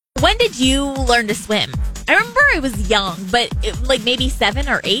When did you learn to swim? I remember I was young, but like maybe 7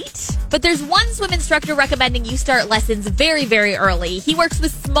 or 8. But there's one swim instructor recommending you start lessons very, very early. He works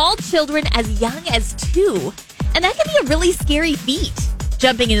with small children as young as 2. And that can be a really scary feat,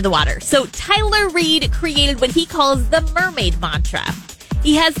 jumping into the water. So Tyler Reed created what he calls the mermaid mantra.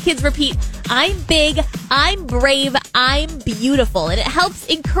 He has kids repeat, "I'm big, I'm brave, I'm beautiful." And it helps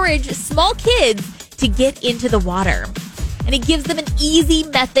encourage small kids to get into the water. And it gives them an easy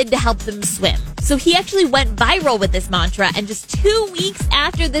method to help them swim. So he actually went viral with this mantra, and just 2 weeks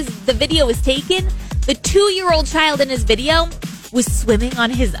after the video was taken, the 2-year-old child in his video was swimming on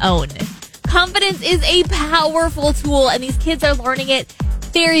his own. Confidence is a powerful tool, and these kids are learning it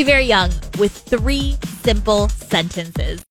very, very young with 3 simple sentences.